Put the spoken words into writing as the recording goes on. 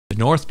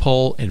North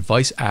Pole and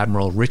Vice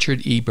Admiral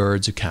Richard E.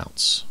 Byrd's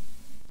accounts.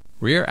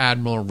 Rear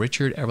Admiral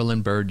Richard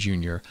Evelyn Byrd,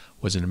 Jr.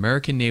 was an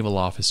American naval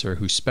officer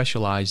who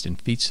specialized in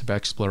feats of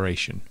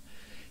exploration.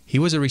 He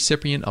was a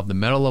recipient of the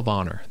Medal of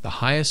Honor, the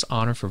highest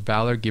honor for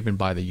valor given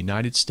by the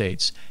United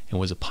States, and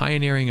was a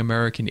pioneering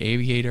American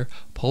aviator,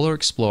 polar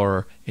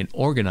explorer, and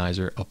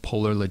organizer of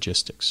polar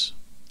logistics.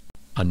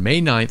 On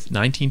May 9,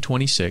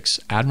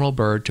 1926, Admiral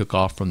Byrd took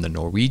off from the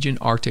Norwegian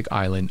Arctic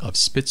island of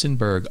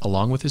Spitzenberg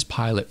along with his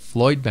pilot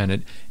Floyd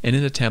Bennett in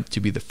an attempt to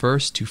be the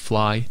first to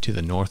fly to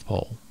the North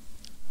Pole.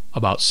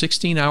 About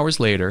 16 hours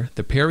later,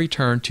 the pair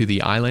returned to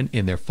the island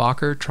in their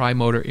Fokker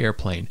trimotor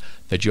airplane,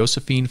 the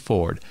Josephine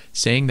Ford,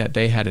 saying that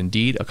they had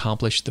indeed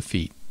accomplished the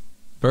feat.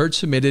 Byrd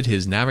submitted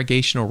his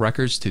navigational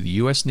records to the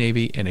U.S.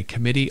 Navy and a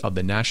committee of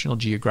the National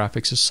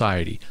Geographic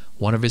Society,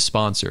 one of his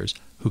sponsors,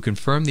 who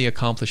confirmed the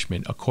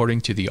accomplishment according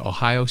to the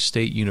Ohio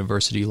State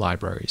University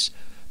libraries.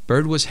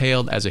 Byrd was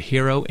hailed as a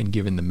hero and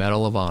given the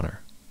Medal of Honor.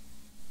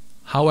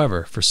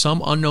 However, for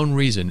some unknown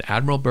reason,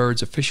 Admiral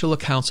Byrd's official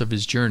accounts of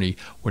his journey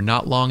were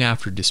not long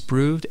after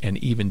disproved and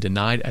even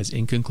denied as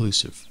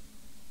inconclusive.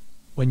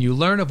 When you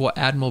learn of what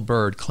Admiral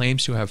Byrd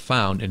claims to have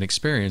found and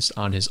experienced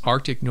on his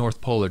Arctic North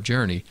Polar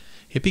journey,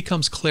 it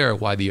becomes clear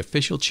why the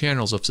official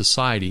channels of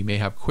society may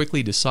have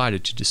quickly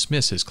decided to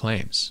dismiss his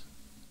claims.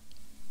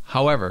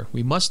 However,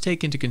 we must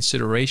take into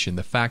consideration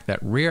the fact that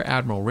Rear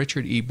Admiral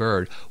Richard E.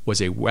 Byrd was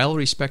a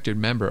well-respected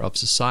member of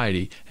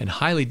society and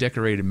highly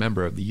decorated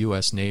member of the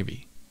U.S.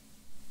 Navy.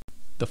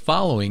 The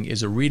following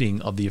is a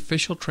reading of the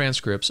official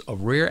transcripts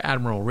of Rear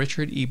Admiral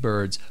Richard E.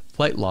 Byrd's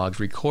flight logs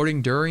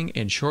recording during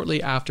and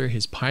shortly after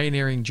his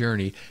pioneering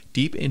journey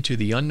deep into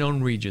the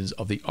unknown regions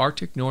of the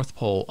Arctic North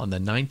Pole on the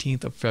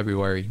 19th of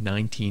February,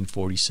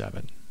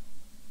 1947.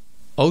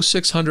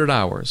 0600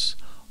 hours.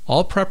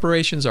 All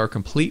preparations are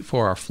complete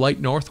for our flight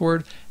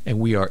northward, and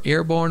we are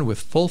airborne with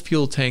full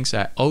fuel tanks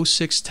at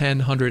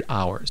 0610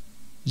 hours.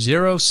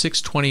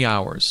 0620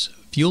 hours.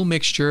 Fuel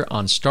mixture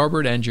on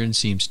starboard engine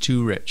seems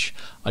too rich.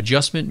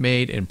 Adjustment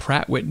made and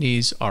Pratt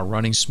Whitneys are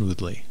running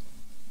smoothly.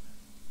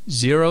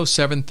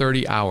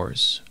 0730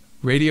 hours.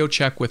 Radio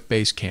check with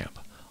base camp.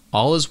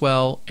 All is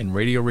well and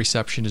radio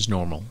reception is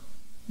normal.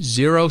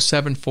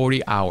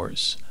 0740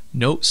 hours.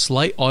 Note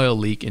slight oil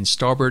leak in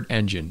starboard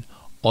engine.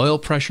 Oil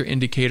pressure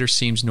indicator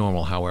seems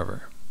normal,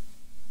 however.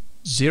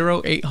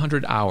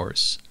 0800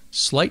 hours.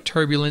 Slight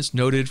turbulence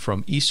noted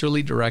from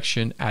easterly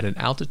direction at an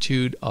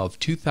altitude of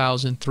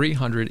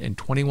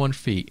 2,321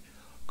 feet.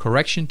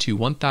 Correction to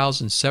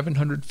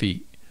 1,700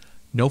 feet.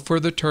 No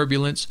further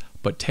turbulence,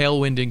 but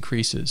tailwind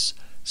increases.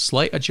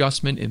 Slight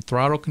adjustment in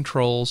throttle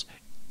controls.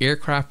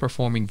 Aircraft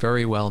performing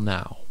very well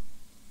now.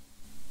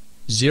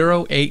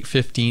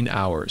 0815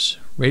 hours.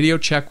 Radio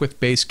check with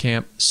base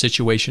camp.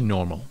 Situation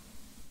normal.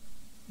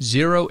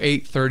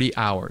 0830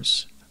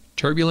 hours.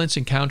 Turbulence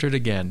encountered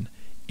again.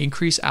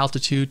 Increase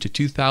altitude to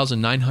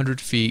 2,900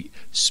 feet.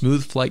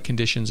 Smooth flight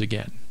conditions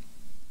again.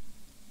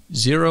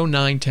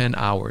 0910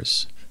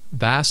 hours.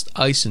 Vast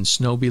ice and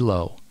snow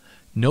below.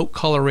 Note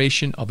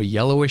coloration of a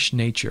yellowish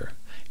nature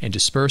and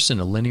disperse in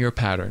a linear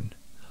pattern.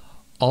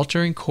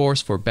 Altering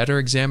course for better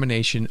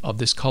examination of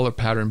this color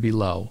pattern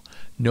below.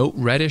 Note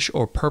reddish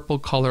or purple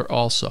color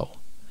also.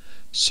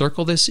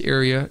 Circle this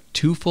area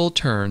 2 full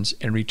turns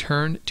and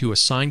return to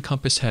assigned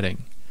compass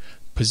heading.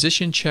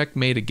 Position check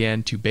made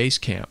again to base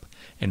camp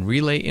and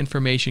relay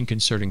information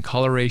concerning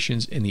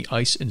colorations in the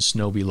ice and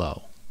snow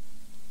below.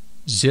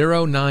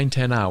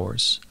 0910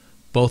 hours.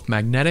 Both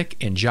magnetic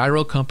and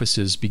gyro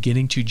compasses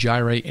beginning to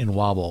gyrate and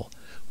wobble.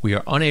 We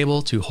are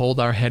unable to hold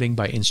our heading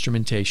by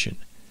instrumentation.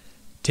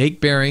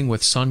 Take bearing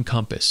with sun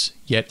compass,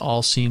 yet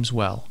all seems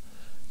well.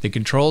 The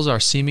controls are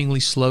seemingly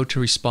slow to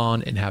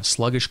respond and have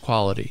sluggish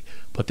quality,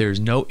 but there is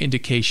no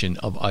indication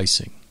of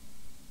icing.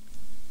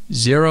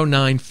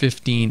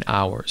 0915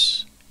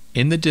 hours.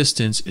 In the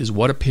distance is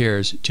what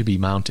appears to be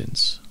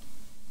mountains.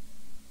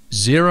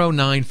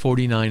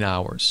 0949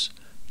 hours.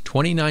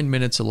 29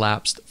 minutes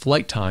elapsed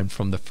flight time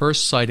from the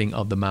first sighting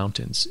of the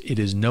mountains. It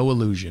is no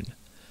illusion.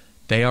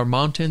 They are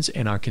mountains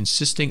and are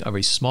consisting of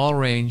a small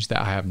range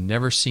that I have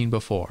never seen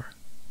before.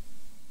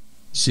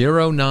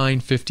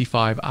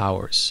 0955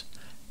 hours.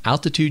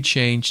 Altitude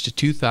change to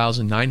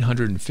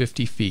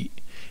 2,950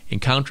 feet,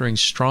 encountering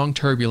strong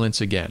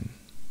turbulence again.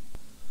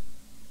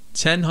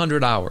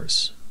 1000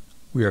 hours.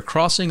 We are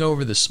crossing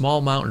over the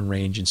small mountain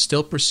range and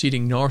still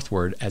proceeding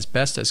northward as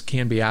best as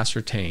can be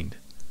ascertained.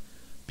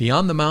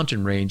 Beyond the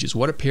mountain range is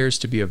what appears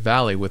to be a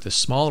valley with a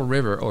small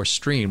river or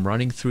stream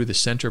running through the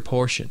center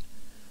portion.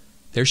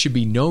 There should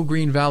be no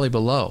green valley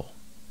below.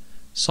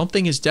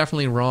 Something is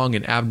definitely wrong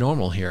and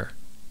abnormal here.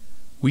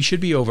 We should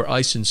be over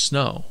ice and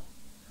snow.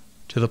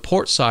 To the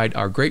port side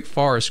are great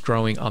forests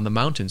growing on the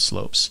mountain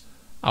slopes.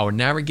 Our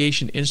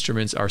navigation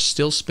instruments are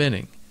still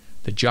spinning.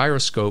 The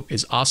gyroscope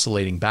is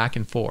oscillating back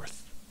and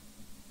forth.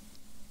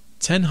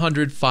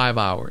 1005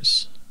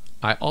 hours.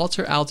 I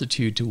alter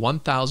altitude to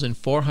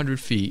 1,400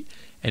 feet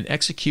and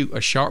execute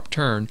a sharp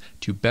turn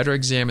to better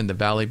examine the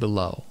valley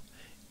below.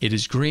 It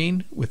is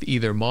green with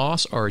either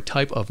moss or a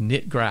type of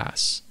knit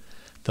grass.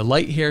 The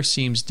light here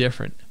seems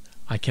different.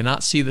 I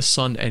cannot see the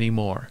sun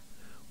anymore.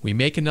 We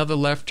make another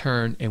left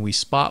turn and we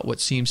spot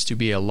what seems to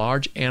be a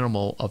large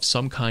animal of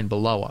some kind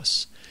below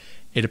us.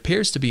 It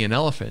appears to be an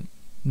elephant.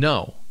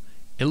 No,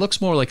 it looks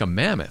more like a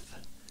mammoth.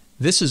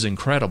 This is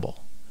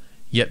incredible.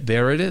 Yet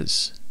there it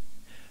is.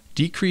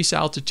 Decrease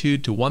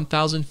altitude to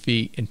 1,000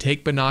 feet and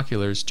take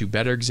binoculars to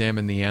better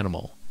examine the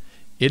animal.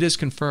 It is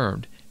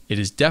confirmed. It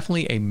is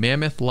definitely a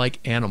mammoth-like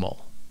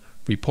animal.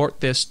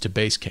 Report this to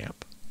base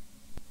camp.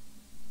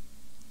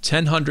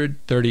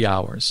 1030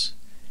 hours.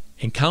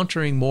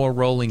 Encountering more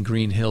rolling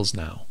green hills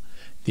now.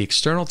 The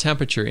external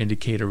temperature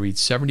indicator reads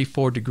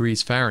 74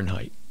 degrees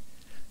Fahrenheit.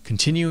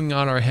 Continuing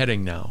on our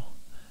heading now.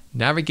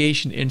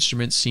 Navigation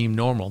instruments seem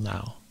normal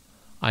now.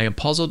 I am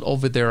puzzled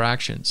over their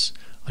actions.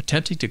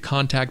 Attempting to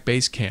contact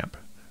base camp.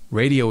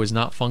 Radio is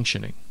not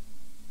functioning.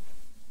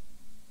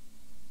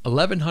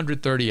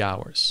 1130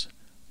 hours.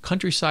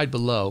 Countryside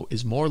below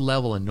is more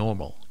level and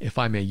normal, if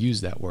I may use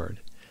that word.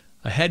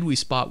 Ahead we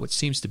spot what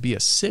seems to be a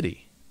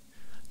city.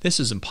 This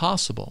is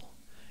impossible.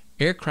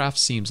 Aircraft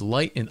seems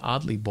light and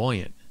oddly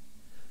buoyant.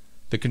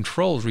 The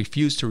controls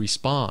refuse to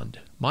respond.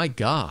 My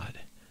God!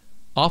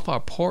 Off our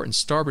port and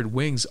starboard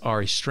wings are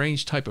a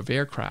strange type of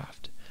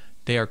aircraft.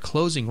 They are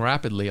closing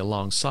rapidly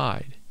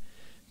alongside.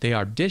 They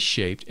are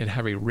dish-shaped and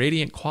have a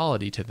radiant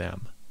quality to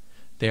them.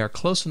 They are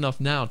close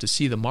enough now to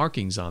see the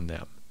markings on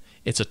them.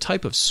 It's a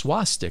type of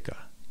swastika.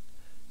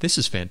 This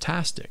is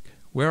fantastic.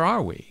 Where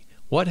are we?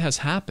 What has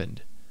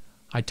happened?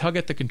 I tug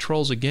at the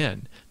controls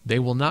again. They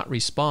will not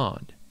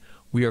respond.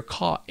 We are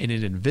caught in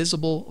an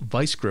invisible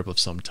vice grip of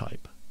some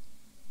type.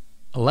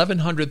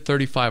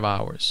 1135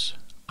 hours.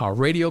 Our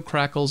radio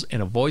crackles and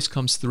a voice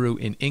comes through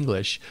in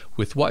English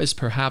with what is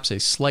perhaps a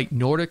slight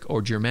Nordic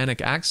or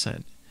Germanic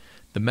accent.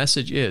 The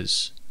message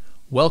is,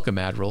 "Welcome,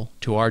 Admiral,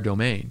 to our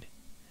domain.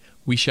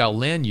 We shall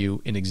land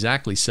you in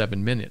exactly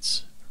 7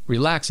 minutes.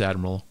 Relax,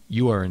 Admiral,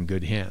 you are in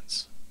good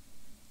hands."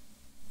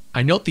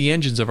 I note the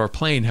engines of our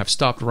plane have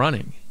stopped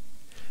running.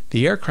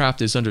 The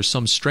aircraft is under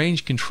some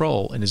strange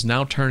control and is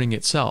now turning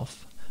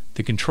itself.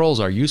 The controls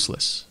are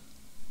useless.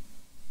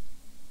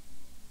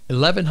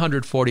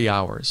 1140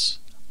 hours.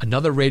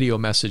 Another radio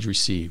message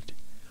received.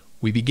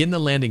 We begin the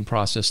landing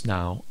process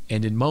now,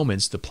 and in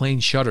moments the plane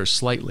shudders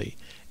slightly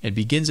and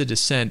begins a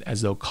descent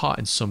as though caught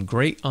in some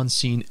great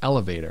unseen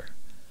elevator.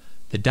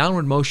 The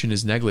downward motion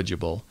is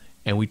negligible,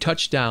 and we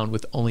touch down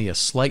with only a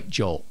slight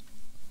jolt.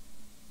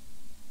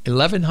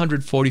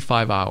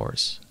 1145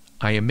 hours.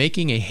 I am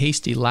making a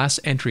hasty last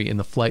entry in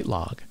the flight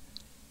log.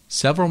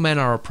 Several men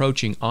are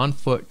approaching on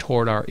foot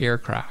toward our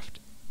aircraft.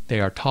 They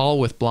are tall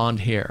with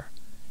blonde hair.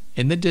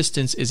 In the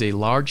distance is a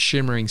large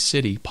shimmering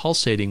city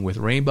pulsating with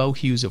rainbow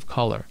hues of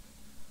color.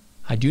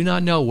 I do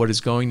not know what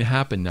is going to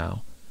happen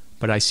now,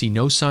 but I see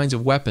no signs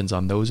of weapons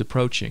on those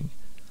approaching.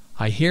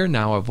 I hear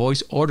now a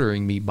voice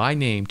ordering me by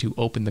name to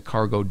open the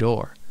cargo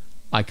door.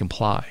 I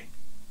comply.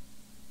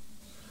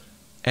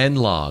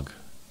 End log.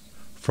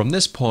 From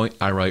this point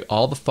I write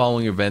all the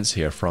following events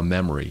here from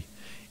memory.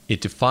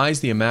 It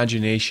defies the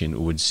imagination. It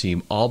would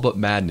seem all but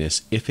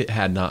madness if it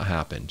had not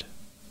happened.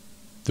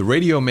 The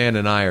radio man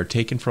and I are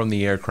taken from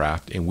the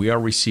aircraft and we are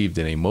received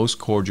in a most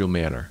cordial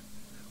manner.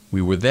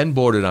 We were then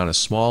boarded on a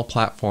small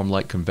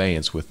platform-like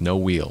conveyance with no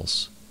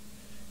wheels.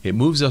 It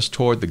moves us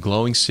toward the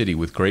glowing city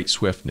with great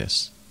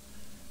swiftness.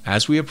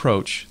 As we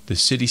approach, the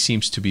city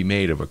seems to be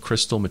made of a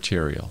crystal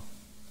material.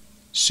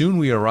 Soon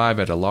we arrive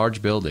at a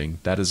large building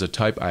that is a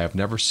type I have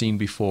never seen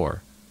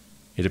before.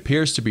 It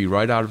appears to be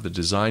right out of the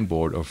design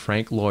board of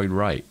Frank Lloyd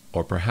Wright,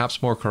 or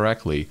perhaps more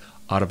correctly,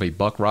 out of a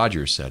Buck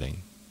Rogers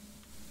setting.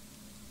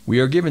 We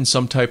are given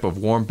some type of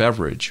warm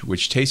beverage,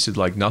 which tasted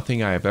like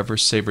nothing I have ever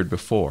savored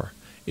before.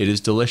 It is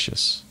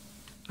delicious.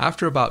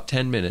 After about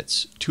 10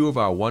 minutes, 2 of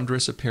our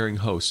wondrous-appearing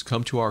hosts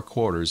come to our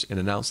quarters and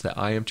announce that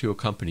I am to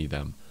accompany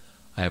them.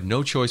 I have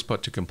no choice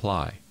but to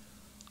comply.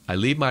 I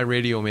leave my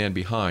radio man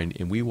behind,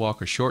 and we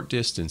walk a short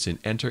distance and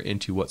enter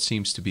into what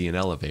seems to be an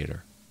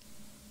elevator.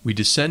 We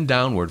descend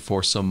downward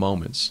for some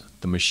moments.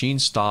 The machine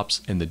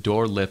stops and the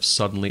door lifts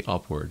suddenly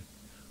upward.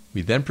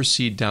 We then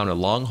proceed down a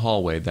long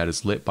hallway that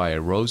is lit by a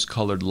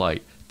rose-colored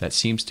light that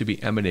seems to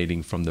be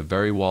emanating from the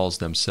very walls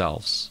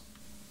themselves.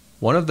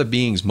 One of the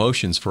beings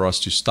motions for us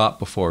to stop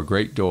before a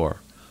great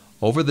door.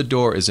 Over the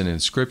door is an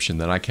inscription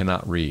that I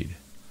cannot read.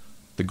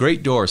 The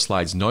great door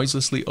slides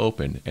noiselessly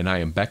open, and I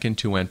am beckoned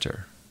to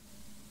enter.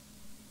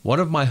 One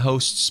of my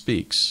hosts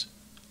speaks.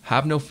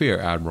 "Have no fear,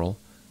 Admiral.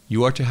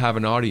 You are to have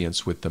an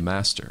audience with the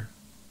Master."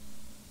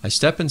 I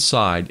step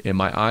inside, and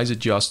my eyes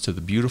adjust to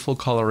the beautiful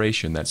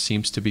coloration that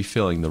seems to be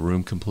filling the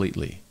room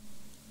completely.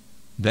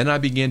 Then I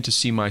begin to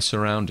see my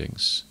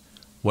surroundings.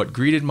 What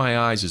greeted my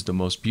eyes is the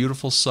most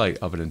beautiful sight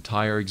of an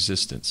entire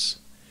existence.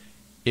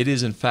 It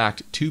is in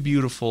fact too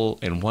beautiful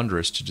and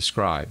wondrous to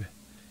describe.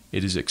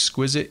 It is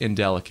exquisite and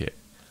delicate.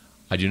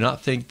 I do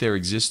not think there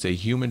exists a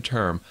human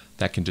term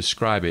that can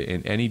describe it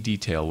in any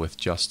detail with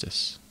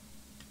justice.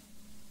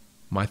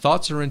 My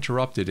thoughts are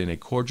interrupted in a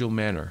cordial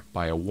manner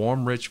by a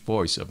warm, rich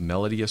voice of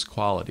melodious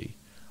quality.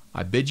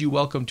 "I bid you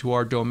welcome to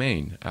our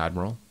domain,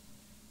 Admiral."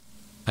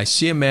 I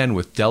see a man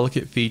with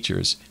delicate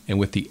features and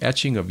with the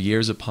etching of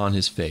years upon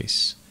his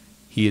face.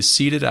 He is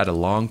seated at a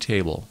long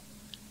table.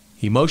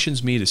 He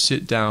motions me to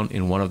sit down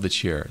in one of the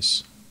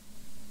chairs.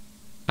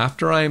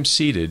 After I am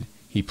seated,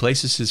 he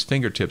places his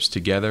fingertips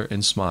together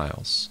and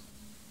smiles.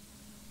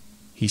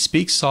 He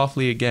speaks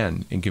softly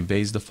again and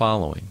conveys the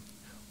following.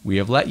 We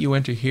have let you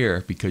enter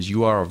here because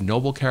you are of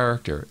noble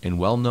character and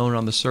well known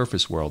on the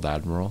surface world,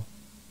 Admiral.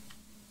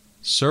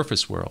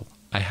 Surface world,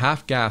 I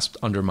half gasped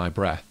under my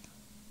breath.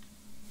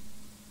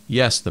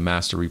 Yes, the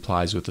Master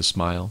replies with a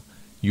smile.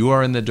 You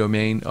are in the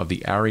domain of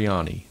the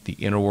Ariani, the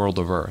inner world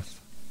of Earth.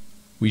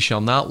 We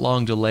shall not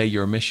long delay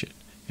your mission,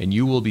 and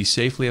you will be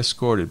safely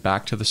escorted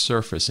back to the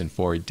surface and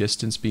for a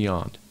distance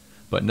beyond.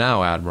 But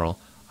now, Admiral,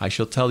 I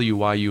shall tell you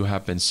why you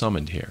have been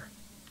summoned here.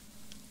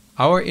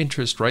 Our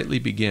interest rightly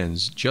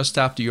begins just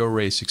after your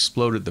race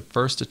exploded the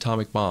first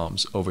atomic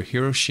bombs over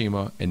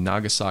Hiroshima and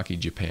Nagasaki,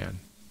 Japan.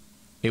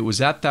 It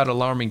was at that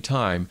alarming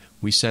time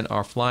we sent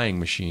our flying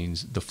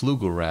machines, the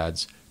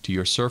Flügelrads, to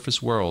your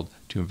surface world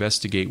to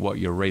investigate what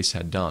your race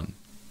had done.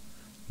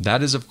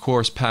 That is of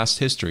course past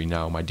history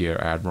now, my dear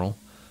Admiral,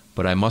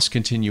 but I must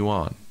continue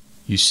on.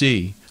 You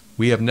see,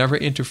 we have never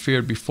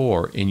interfered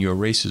before in your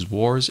race's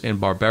wars and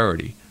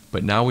barbarity,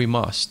 but now we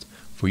must,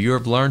 for you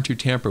have learned to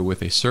tamper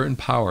with a certain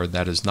power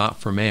that is not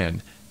for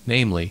man,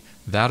 namely,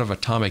 that of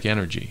atomic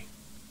energy.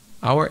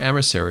 Our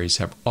emissaries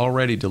have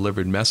already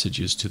delivered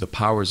messages to the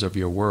powers of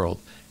your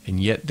world, and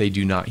yet they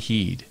do not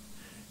heed.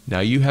 Now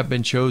you have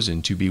been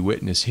chosen to be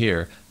witness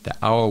here that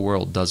our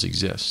world does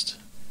exist.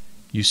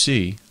 You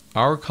see,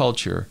 our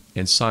culture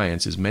and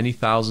science is many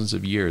thousands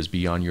of years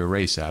beyond your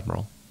race,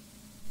 Admiral.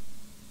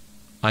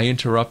 I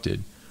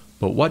interrupted,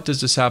 but what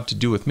does this have to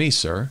do with me,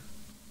 sir?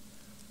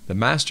 The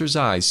Master's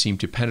eyes seemed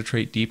to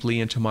penetrate deeply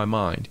into my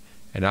mind,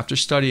 and after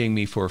studying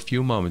me for a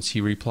few moments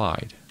he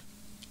replied,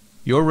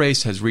 Your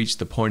race has reached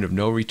the point of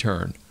no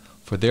return,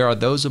 for there are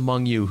those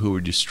among you who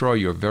would destroy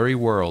your very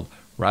world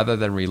rather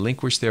than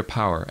relinquish their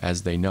power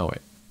as they know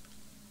it.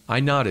 I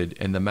nodded,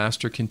 and the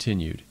Master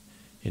continued,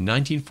 In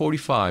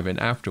 1945 and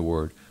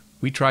afterward,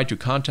 we tried to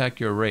contact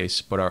your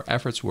race, but our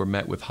efforts were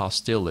met with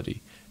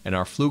hostility, and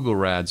our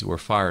Flügelrads were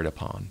fired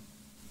upon.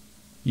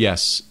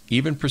 Yes,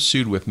 even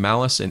pursued with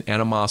malice and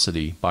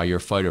animosity by your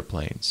fighter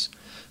planes.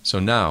 So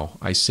now,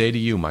 I say to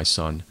you, my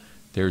son,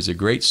 there is a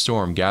great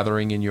storm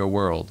gathering in your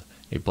world,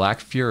 a black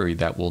fury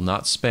that will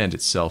not spend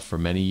itself for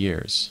many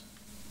years.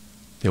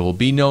 There will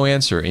be no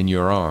answer in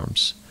your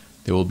arms.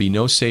 There will be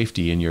no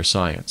safety in your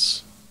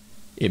science.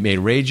 It may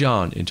rage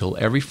on until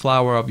every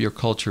flower of your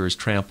culture is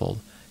trampled,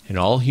 and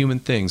all human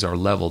things are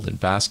leveled in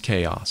vast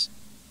chaos.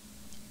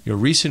 Your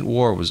recent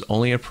war was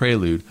only a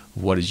prelude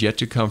of what is yet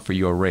to come for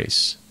your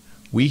race.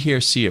 We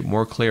here see it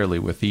more clearly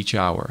with each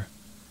hour.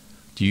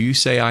 Do you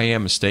say I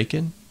am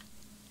mistaken?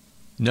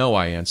 No,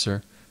 I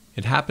answer.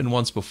 It happened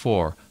once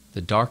before.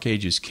 The Dark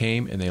Ages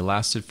came, and they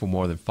lasted for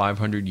more than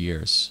 500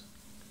 years.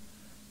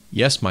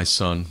 Yes, my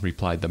son,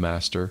 replied the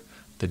Master.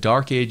 The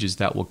Dark Ages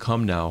that will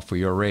come now for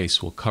your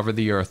race will cover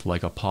the earth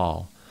like a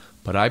pall,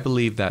 but I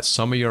believe that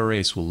some of your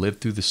race will live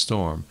through the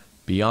storm.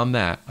 Beyond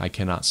that, I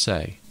cannot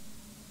say.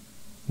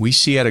 We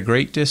see at a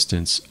great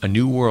distance a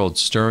new world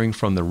stirring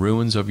from the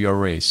ruins of your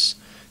race,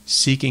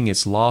 seeking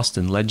its lost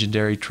and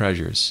legendary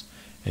treasures,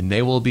 and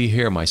they will be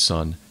here, my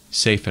son,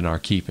 safe in our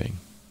keeping.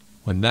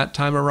 When that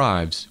time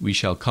arrives, we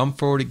shall come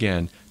forward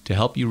again to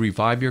help you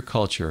revive your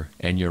culture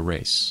and your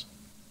race.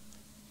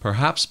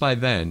 Perhaps by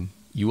then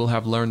you will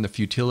have learned the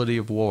futility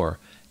of war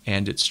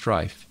and its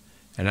strife,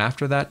 and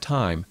after that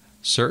time,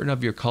 certain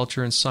of your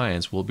culture and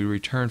science will be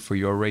returned for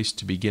your race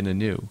to begin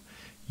anew.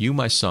 You,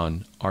 my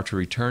son, are to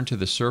return to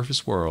the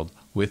surface world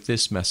with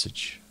this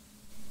message.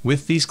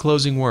 With these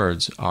closing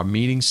words, our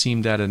meeting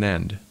seemed at an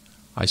end.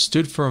 I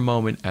stood for a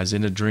moment as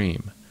in a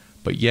dream,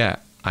 but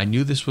yet I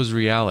knew this was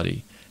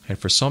reality, and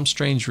for some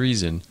strange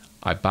reason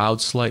I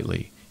bowed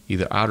slightly,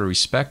 either out of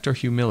respect or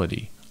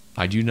humility,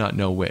 I do not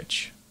know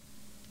which.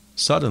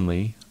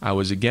 Suddenly, I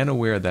was again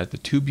aware that the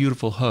two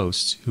beautiful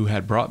hosts who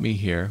had brought me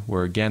here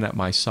were again at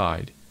my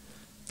side.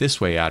 This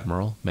way,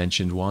 Admiral,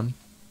 mentioned one.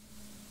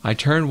 I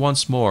turned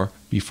once more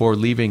before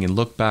leaving and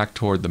looked back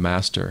toward the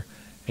Master.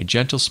 A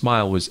gentle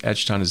smile was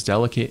etched on his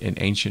delicate and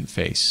ancient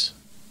face.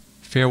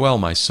 Farewell,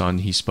 my son,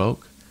 he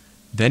spoke.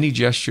 Then he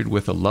gestured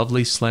with a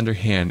lovely, slender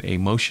hand a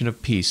motion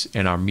of peace,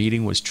 and our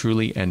meeting was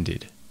truly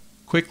ended.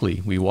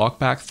 Quickly, we walked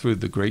back through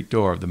the great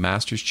door of the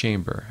Master's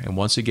chamber and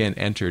once again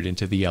entered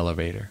into the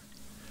elevator.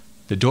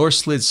 The door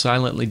slid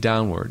silently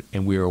downward,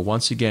 and we were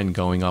once again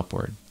going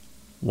upward.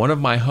 One of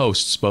my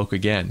hosts spoke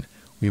again.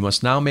 We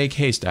must now make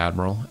haste,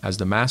 Admiral, as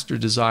the Master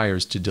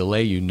desires to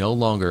delay you no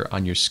longer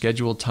on your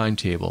scheduled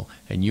timetable,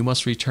 and you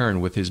must return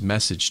with his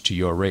message to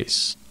your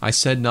race. I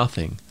said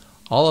nothing.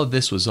 All of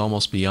this was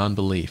almost beyond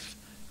belief,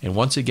 and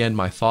once again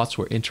my thoughts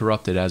were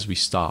interrupted as we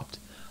stopped.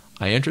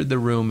 I entered the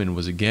room and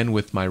was again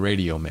with my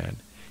radio man.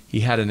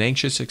 He had an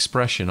anxious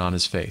expression on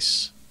his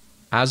face.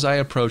 As I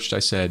approached, I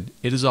said,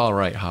 "It is all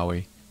right,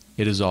 Howie.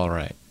 It is all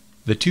right."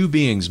 The two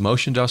beings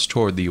motioned us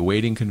toward the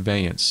awaiting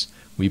conveyance.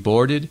 We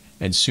boarded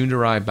and soon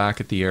arrived back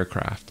at the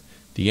aircraft.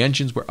 The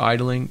engines were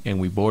idling, and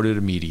we boarded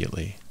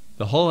immediately.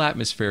 The whole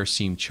atmosphere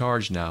seemed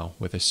charged now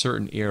with a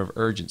certain air of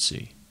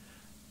urgency.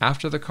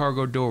 After the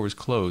cargo door was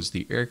closed,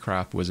 the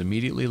aircraft was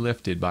immediately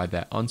lifted by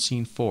that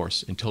unseen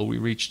force until we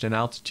reached an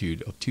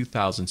altitude of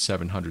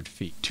 2,700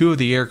 feet. Two of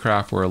the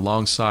aircraft were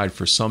alongside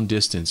for some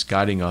distance,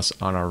 guiding us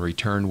on our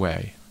return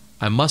way.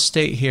 I must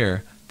state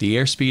here, the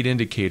airspeed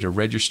indicator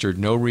registered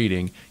no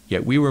reading,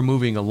 yet we were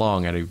moving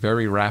along at a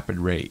very rapid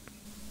rate.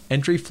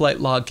 Entry flight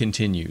log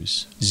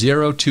continues.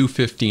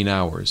 02:15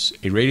 hours.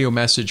 A radio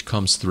message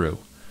comes through.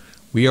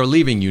 We are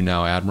leaving you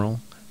now,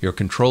 Admiral. Your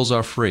controls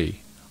are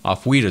free.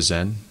 Auf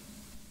Wiedersehen.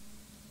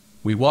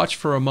 We watched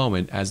for a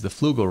moment as the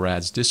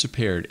Flugelrads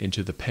disappeared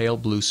into the pale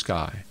blue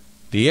sky.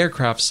 The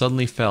aircraft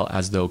suddenly felt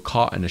as though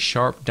caught in a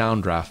sharp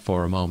downdraft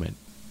for a moment.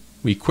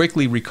 We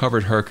quickly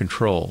recovered her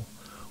control.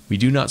 We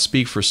do not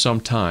speak for some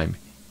time.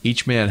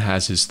 Each man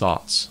has his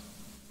thoughts.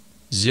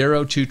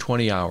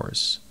 02:20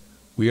 hours.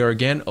 We are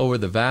again over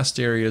the vast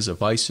areas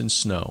of ice and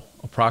snow,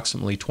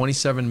 approximately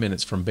 27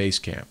 minutes from base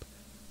camp.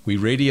 We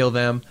radio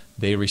them,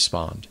 they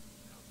respond.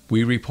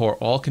 We report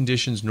all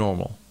conditions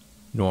normal.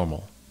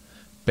 Normal.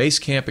 Base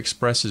camp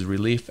expresses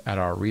relief at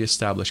our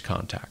re-established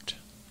contact.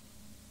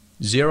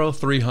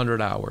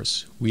 0300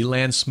 hours. We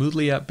land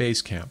smoothly at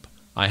base camp.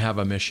 I have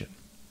a mission.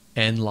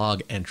 End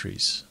log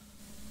entries.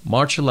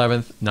 March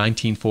 11th,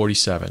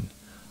 1947.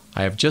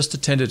 I have just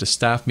attended a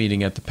staff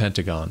meeting at the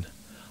Pentagon.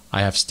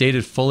 I have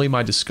stated fully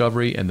my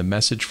discovery and the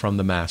message from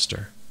the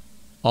Master.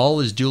 All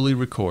is duly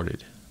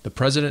recorded. The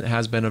President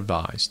has been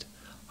advised.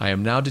 I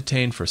am now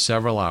detained for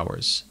several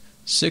hours.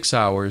 6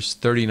 hours,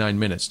 39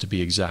 minutes to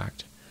be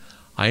exact.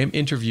 I am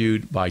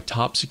interviewed by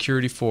top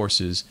security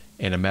forces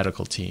and a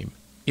medical team.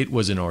 It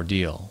was an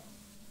ordeal.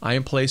 I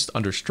am placed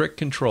under strict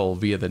control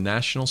via the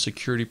national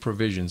security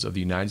provisions of the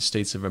United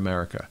States of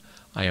America.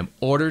 I am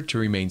ordered to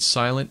remain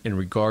silent in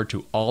regard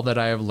to all that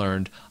I have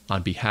learned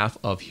on behalf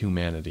of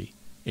humanity.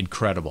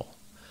 Incredible.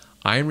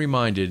 I am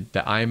reminded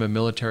that I am a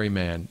military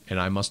man and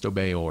I must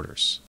obey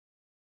orders.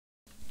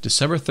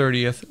 December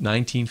 30th,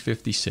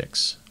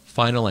 1956.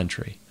 Final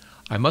entry.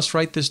 I must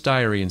write this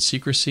diary in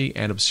secrecy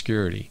and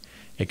obscurity.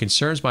 It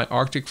concerns my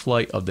Arctic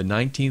flight of the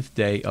 19th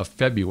day of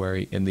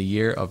February in the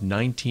year of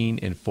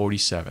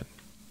 1947.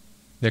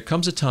 There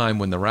comes a time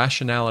when the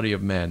rationality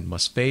of men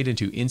must fade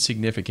into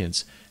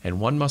insignificance and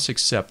one must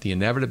accept the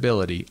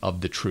inevitability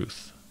of the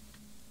truth.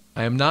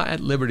 I am not at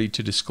liberty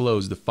to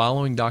disclose the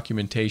following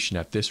documentation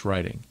at this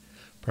writing.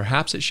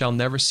 Perhaps it shall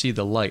never see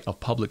the light of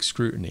public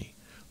scrutiny,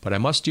 but I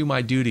must do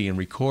my duty and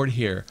record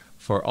here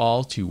for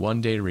all to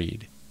one day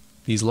read.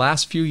 These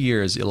last few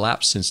years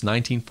elapsed since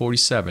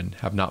 1947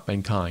 have not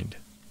been kind.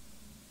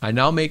 I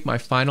now make my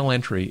final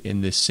entry in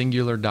this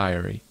singular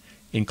diary.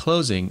 In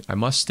closing, I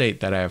must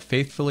state that I have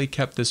faithfully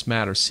kept this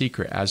matter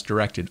secret as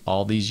directed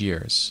all these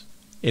years.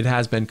 It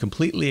has been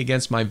completely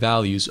against my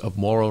values of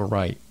moral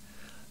right.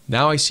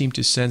 Now I seem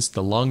to sense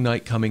the long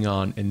night coming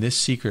on, and this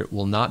secret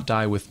will not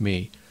die with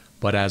me,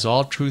 but as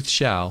all truth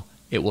shall,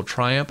 it will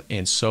triumph,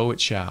 and so it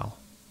shall.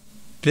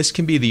 This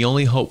can be the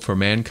only hope for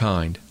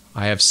mankind.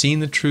 I have seen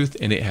the truth,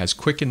 and it has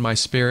quickened my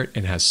spirit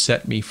and has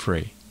set me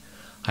free.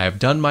 I have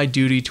done my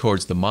duty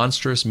towards the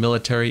monstrous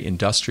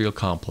military-industrial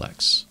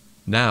complex.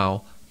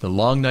 Now, the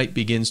long night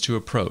begins to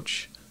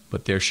approach,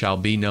 but there shall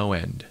be no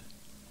end.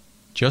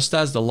 Just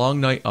as the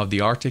long night of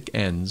the Arctic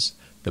ends,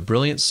 the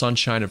brilliant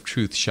sunshine of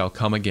truth shall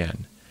come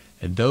again,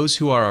 and those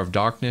who are of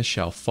darkness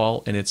shall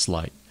fall in its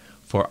light.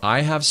 For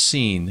I have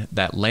seen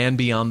that land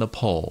beyond the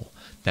pole,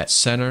 that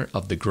center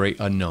of the great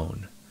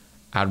unknown.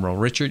 Admiral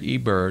Richard E.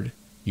 Byrd,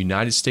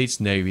 United States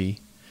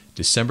Navy,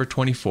 December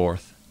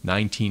 24th,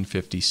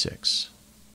 1956.